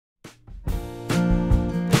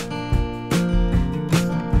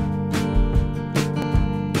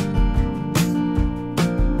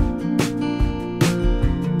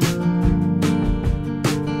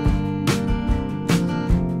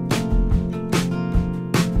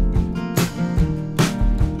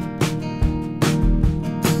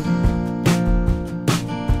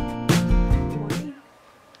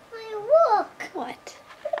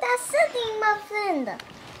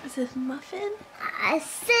Is this muffin? A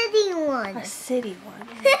city one. A city one.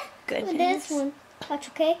 Goodness. This one. That's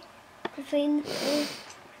okay.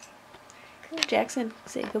 Jackson,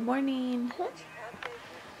 say good morning.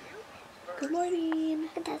 Good morning.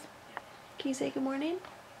 Can you say good morning?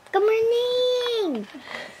 Good morning.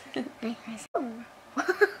 That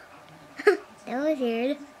was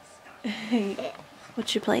weird.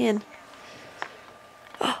 What you playing?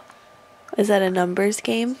 Is that a numbers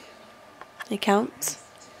game? It counts?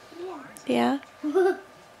 Yeah? Let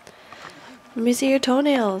me see your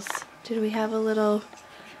toenails. Did we have a little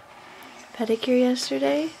pedicure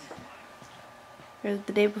yesterday? Or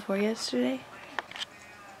the day before yesterday?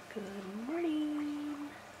 Good morning.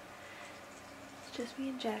 It's just me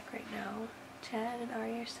and Jack right now. Chad and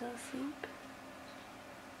Ari are still asleep.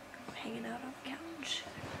 I'm hanging out on the couch.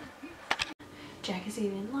 Jack is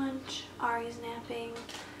eating lunch. Ari's napping.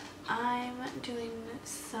 I'm doing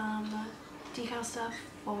some decal stuff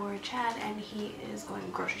for Chad, and he is going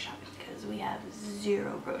grocery shopping because we have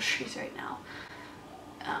 0 groceries right now.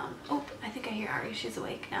 Oh, I think I hear Ari. She's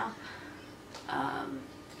awake now.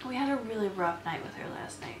 We had a really rough night with her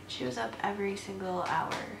last night. She was up every single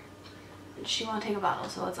hour. She won't take a bottle,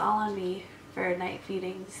 so it's all on me for night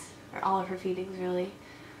feedings, or all of her feedings really,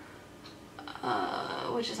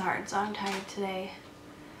 which is hard. So I'm tired today.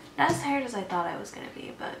 Not as tired as I thought I was gonna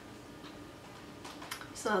be, but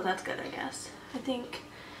so that's good, I guess. I think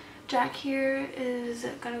Jack here is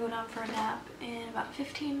gonna go down for a nap in about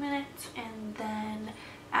 15 minutes, and then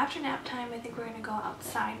after nap time I think we're gonna go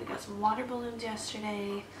outside. We got some water balloons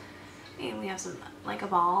yesterday, and we have some, like a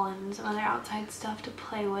ball and some other outside stuff to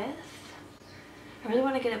play with. I really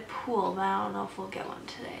want to get a pool, but I don't know if we'll get one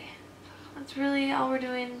today. That's really all we're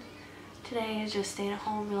doing today, is just staying at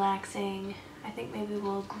home, relaxing. I think maybe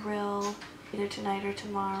we'll grill either tonight or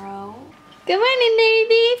tomorrow. Good morning,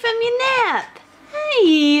 lady, from your nap.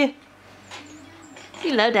 Hey.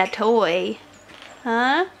 You love that toy.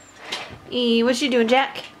 Huh? What you doing,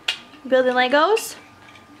 Jack? Building Legos?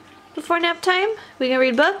 Before nap time? We gonna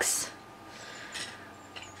read books?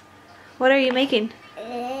 What are you making?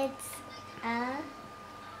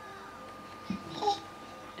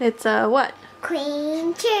 It's a what?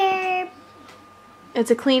 Clean chair. It's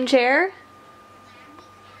a clean chair?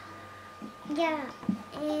 Yeah.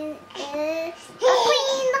 And it's a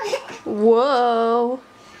queen. Whoa.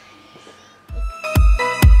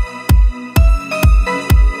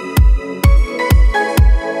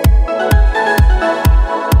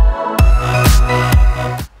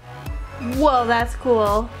 Whoa, that's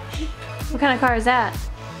cool. What kind of car is that?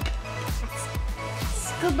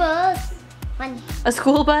 School bus. One. A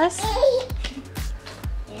school bus?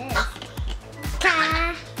 Yes.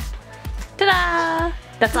 Ta. Ta-da!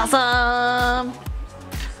 That's awesome!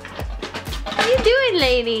 What are you doing,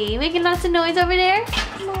 lady? Making lots of noise over there?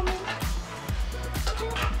 Mommy.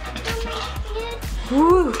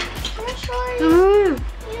 Woo! You're sure Woo! you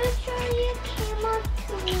came up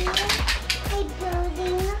to me a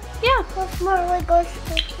building? Yeah. What's more Legos?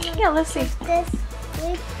 Yeah, let's see.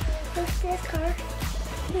 What's this car?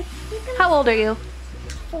 How old are you?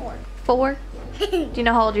 4. 4? Do you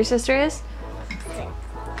know how old your sister is?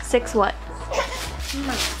 6 what?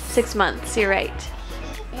 6 months, you're right.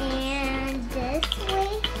 And this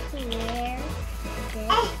way here.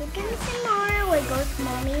 We're getting some more Legos,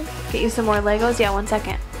 Mommy. Get you some more Legos? Yeah, 1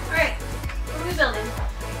 second. Alright, what are we building?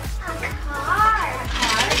 A car.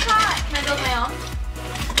 A car. Can I build my own?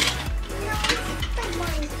 No, it's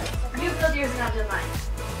mine. You build yours and I'll build mine.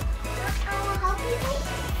 I will help you.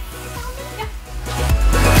 Yeah.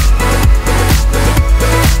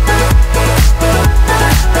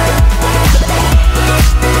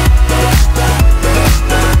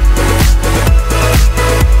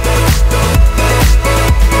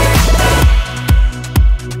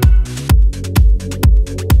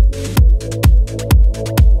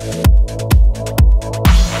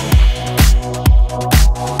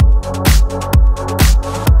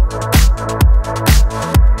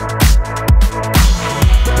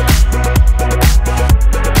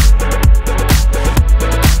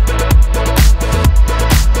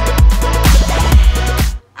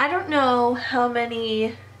 How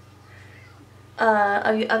many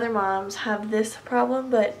of you other moms have this problem,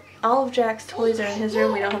 but all of Jack's toys are in his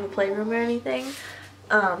room. We don't have a playroom or anything,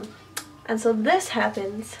 and so this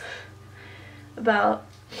happens about,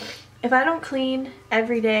 if I don't clean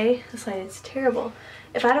every day, it's like, it's terrible.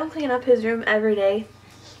 If I don't clean up his room every day,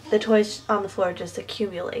 the toys on the floor just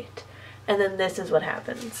accumulate, and then this is what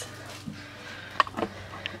happens.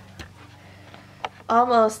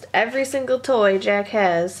 Almost every single toy Jack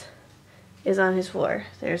has is on his floor.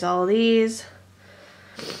 There's all these,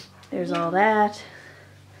 there's all that,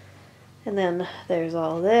 And then there's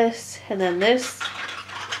all this. And then this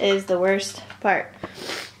is the worst part.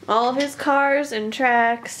 All of his cars and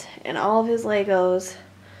tracks and all of his Legos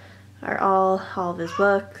are all of his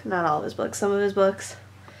books. Not all of his books, some of his books.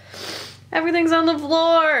 Everything's on the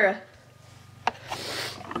floor.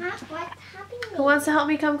 What's happening? Who wants to help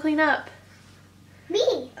me come clean up?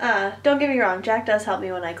 Me. Don't get me wrong, Jack does help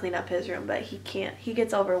me when I clean up his room, but he can't. He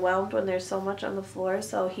gets overwhelmed when there's so much on the floor,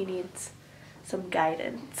 so he needs some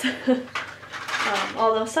guidance.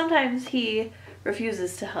 Although sometimes he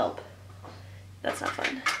refuses to help. That's not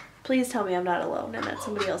fun. Please tell me I'm not alone and that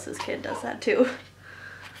somebody else's kid does that too.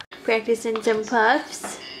 Practicing some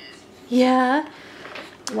puffs. Yeah.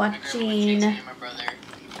 Watching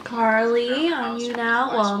Carly on you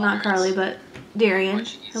now. Well, not Carly, but Darian,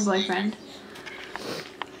 her boyfriend.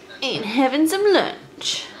 And having some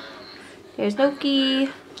lunch. There's Loki.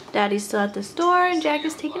 Daddy's still at the store and Jack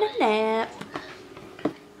is taking a nap.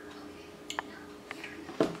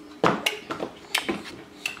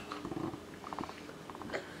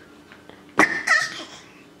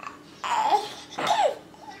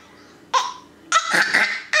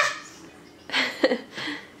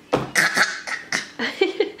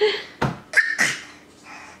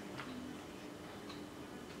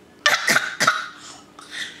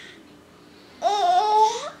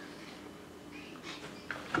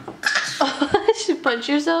 Should punch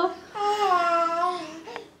yourself?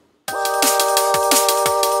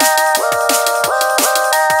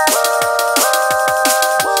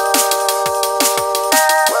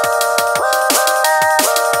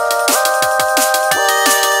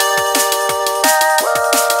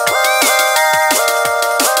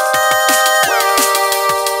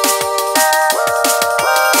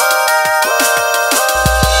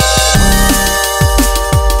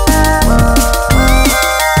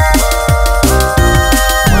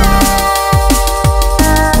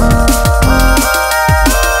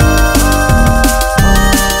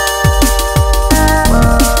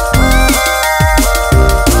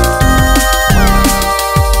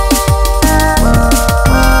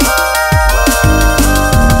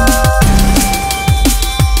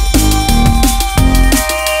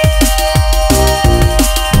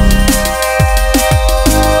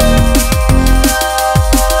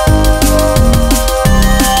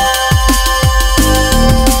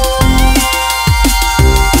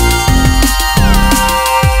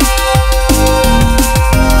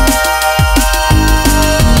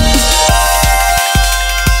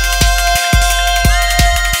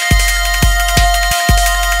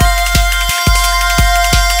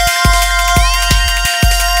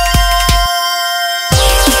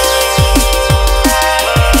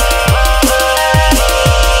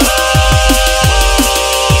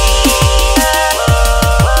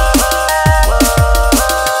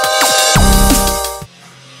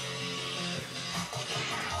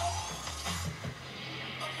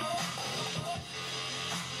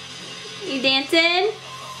 You dancing?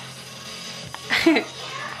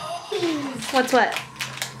 What's what?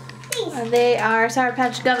 They are Sour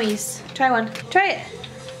Patch Gummies. Try one. Try it.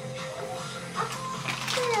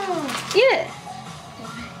 Eat it.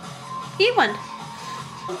 Eat one.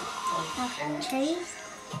 Taste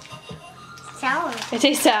sour. It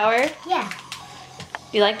tastes sour. Yeah.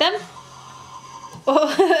 You like them?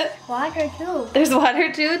 Oh. Water too. There's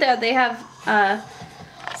water too. They have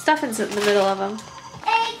stuff in the middle of them.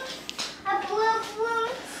 Egg. A blue.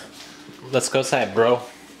 Let's go outside, bro.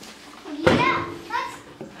 Yeah. Let's.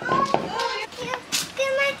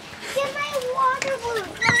 Get my water balloon.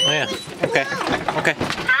 Oh yeah. Okay. Okay.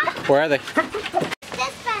 Where are they?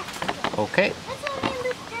 This back. Okay. That's only in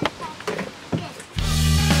this back. Yes.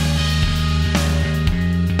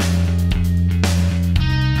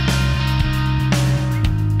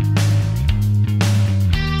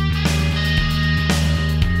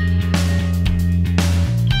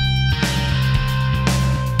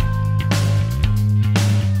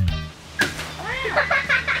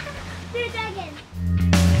 Do it again.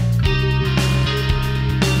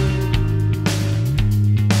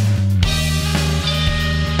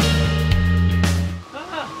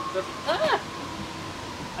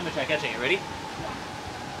 I'm gonna try catching it. Ready?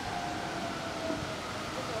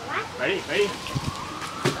 What? Ready? Ready?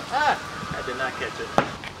 Ah! I did not catch it.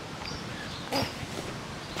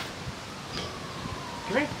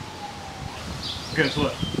 Come here. I'm gonna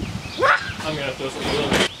flip. I'm gonna throw some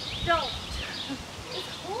balloons. Don't.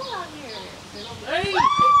 It's cold out here. Hey!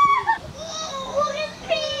 Look at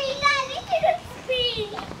speed! Daddy, look at speed!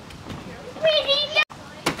 Speedy!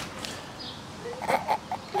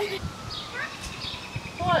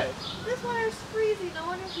 What? This water's freezing. No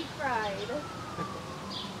wonder he cried.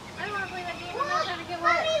 I don't want to play that game. I'm not trying to get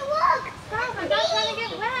wet. Mommy, look!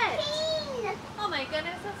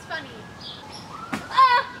 funny.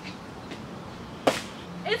 Ah!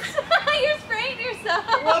 It's you're spraying yourself.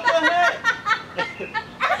 What the heck?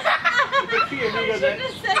 You shouldn't have said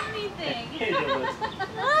anything.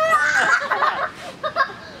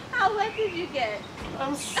 How wet did you get?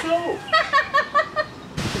 I'm soaked.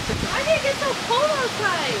 Why did it get so cold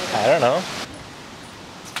outside? I don't know.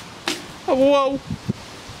 Oh, whoa!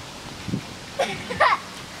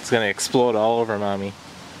 It's gonna explode all over mommy.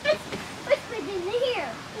 What's in here?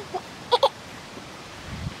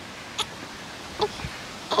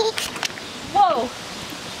 Whoa!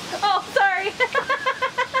 Oh, sorry.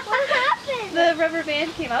 What happened? The rubber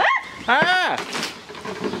band came out. Ah!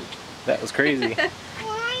 That was crazy. Why did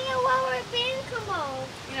a rubber band come out?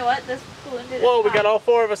 You know what? This balloon did it. Whoa, we got all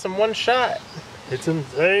 4 of us in one shot. It's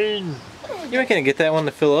insane. You ain't gonna get that one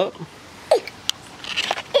to fill up.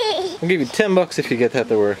 I'll give you $10 if you get that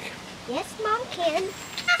to work. Yes, Mom can.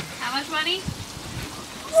 How much money?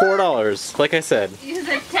 $4, like I said. You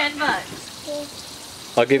said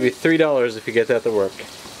 $10. I'll give you $3 if you get that to work.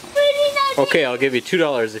 Okay, I'll give you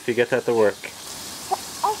 $2 if you get that to work.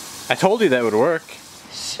 I told you that would work.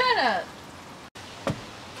 Shut up.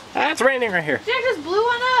 Ah, it's raining right here. Jack just blew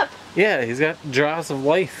one up. Yeah, he's got jaws of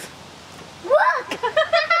life. Look!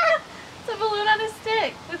 It's a balloon on a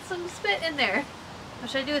stick with some spit in there. What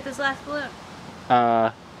should I do with this last balloon?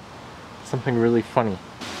 Something really funny.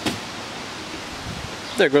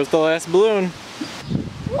 There goes the last balloon. It's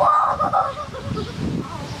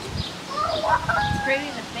sprayed me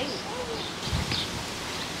in the face.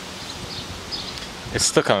 It's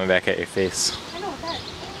still coming back at your face. I know what that is.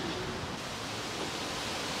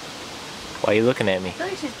 Why are you looking at me? I feel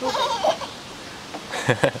like she's pooping.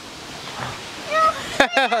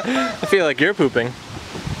 I feel like you're pooping.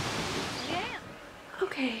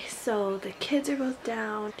 Okay, so the kids are both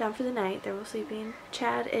down for the night. They're both sleeping.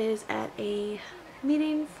 Chad is at a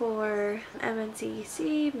meeting for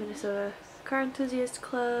MNCEC, Minnesota Car Enthusiast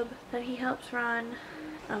Club, that he helps run.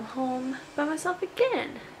 I'm home by myself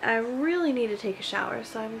again. I really need to take a shower,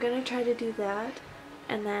 so I'm gonna try to do that.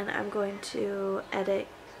 And then I'm going to edit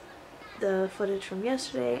the footage from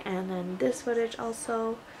yesterday and then this footage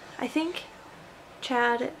also. I think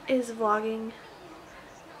Chad is vlogging,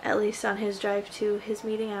 at least on his drive to his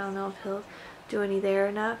meeting. I don't know if he'll do any there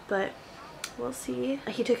or not, but we'll see.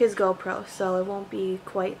 He took his GoPro, so it won't be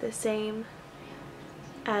quite the same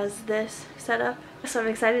as this setup. So I'm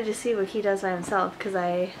excited to see what he does by himself, because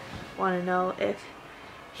I want to know if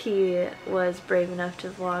he was brave enough to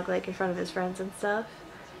vlog like in front of his friends and stuff.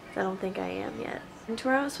 I don't think I am yet. And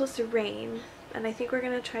tomorrow it's supposed to rain, and I think we're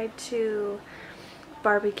gonna try to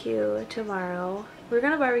barbecue tomorrow. We're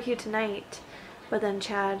gonna barbecue tonight, but then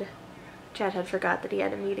Chad had forgot that he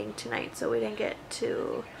had a meeting tonight, so we didn't get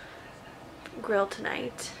to grill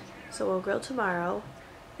tonight. So we'll grill tomorrow.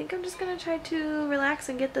 I think I'm just gonna try to relax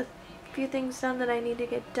and get the few things done that I need to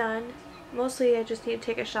get done. Mostly I just need to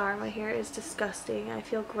take a shower. My hair is disgusting. I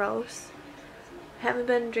feel gross. I haven't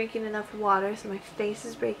been drinking enough water, so my face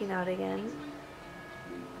is breaking out again.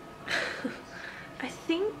 I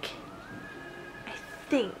think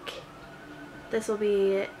this will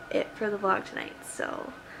be it for the vlog tonight.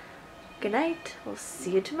 So good night. We'll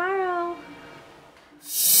see you tomorrow.